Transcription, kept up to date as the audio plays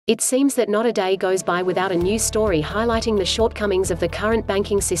It seems that not a day goes by without a news story highlighting the shortcomings of the current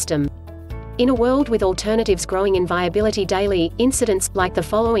banking system. In a world with alternatives growing in viability daily, incidents, like the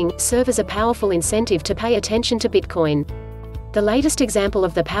following, serve as a powerful incentive to pay attention to Bitcoin. The latest example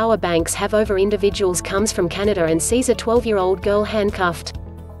of the power banks have over individuals comes from Canada and sees a 12-year-old girl handcuffed.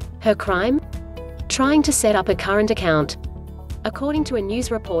 Her crime? Trying to set up a current account. According to a news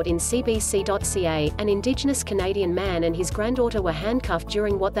report in CBC.ca, an indigenous Canadian man and his granddaughter were handcuffed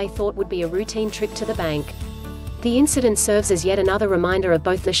during what they thought would be a routine trip to the bank. The incident serves as yet another reminder of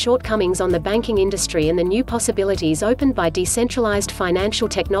both the shortcomings on the banking industry and the new possibilities opened by decentralized financial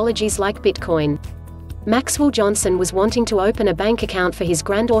technologies like Bitcoin. Maxwell Johnson was wanting to open a bank account for his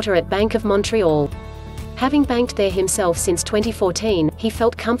granddaughter at Bank of Montreal. Having banked there himself since 2014, he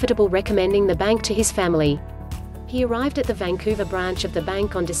felt comfortable recommending the bank to his family. He arrived at the Vancouver branch of the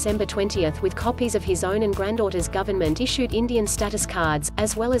bank on December 20th with copies of his own and granddaughter's government-issued Indian status cards,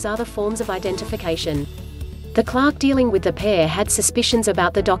 as well as other forms of identification. The clerk dealing with the pair had suspicions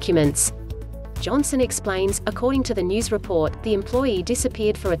about the documents. Johnson explains, according to the news report, the employee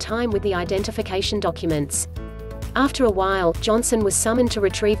disappeared for a time with the identification documents. After a while, Johnson was summoned to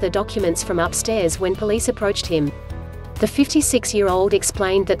retrieve the documents from upstairs when police approached him. The 56-year-old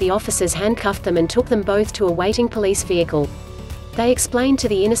explained that the officers handcuffed them and took them both to a waiting police vehicle. They explained to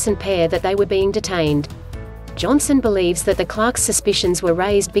the innocent pair that they were being detained. Johnson believes that the clerk's suspicions were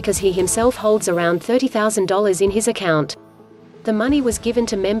raised because he himself holds around $30,000 in his account. The money was given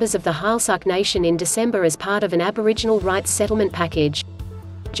to members of the Heiltsuk Nation in December as part of an Aboriginal rights settlement package.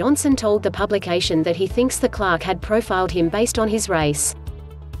 Johnson told the publication that he thinks the clerk had profiled him based on his race.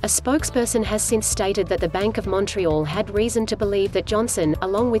 A spokesperson has since stated that the Bank of Montreal had reason to believe that Johnson,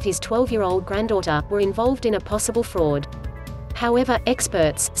 along with his 12-year-old granddaughter, were involved in a possible fraud. However,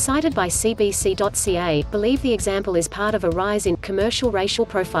 experts, cited by CBC.ca, believe the example is part of a rise in commercial racial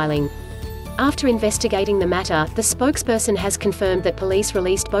profiling. After investigating the matter, the spokesperson has confirmed that police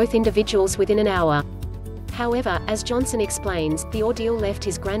released both individuals within an hour. However, as Johnson explains, the ordeal left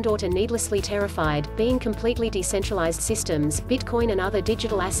his granddaughter needlessly terrified. Being completely decentralized systems, Bitcoin and other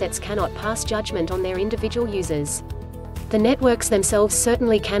digital assets cannot pass judgment on their individual users. The networks themselves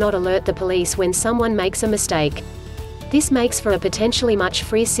certainly cannot alert the police when someone makes a mistake. This makes for a potentially much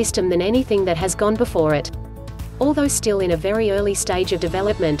freer system than anything that has gone before it. Although still in a very early stage of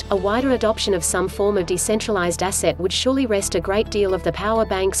development, a wider adoption of some form of decentralized asset would surely wrest a great deal of the power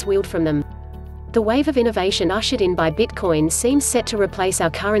banks wield from them. The wave of innovation ushered in by Bitcoin seems set to replace our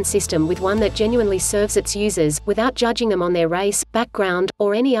current system with one that genuinely serves its users, without judging them on their race, background,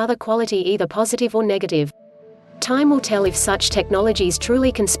 or any other quality either positive or negative. Time will tell if such technologies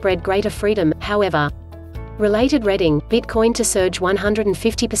truly can spread greater freedom, however. Related reading, Bitcoin to surge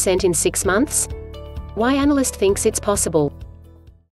 150% in 6 months? Why Analyst thinks it's possible.